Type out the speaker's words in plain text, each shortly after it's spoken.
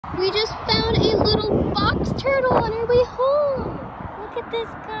We just found a little box turtle on our way home. Look at this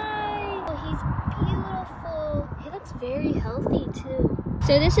guy. Oh, he's beautiful. He looks very healthy too.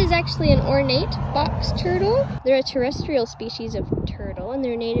 So this is actually an ornate box turtle. They're a terrestrial species of turtle and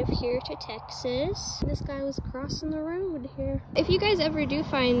they're native here to Texas. This guy was crossing the road here. If you guys ever do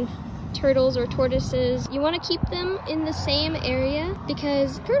find turtles or tortoises, you want to keep them in the same area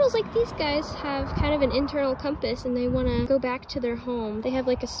because turtles like these guys have kind of an internal compass and they want to go back to their home. They have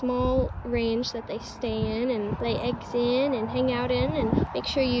like a small range that they stay in and lay eggs in and hang out in, and make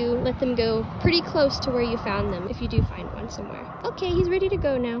sure you let them go pretty close to where you found them if you do find one somewhere. Okay, he's ready to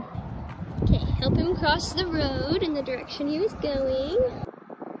go now. Okay, help him cross the road in the direction he was going.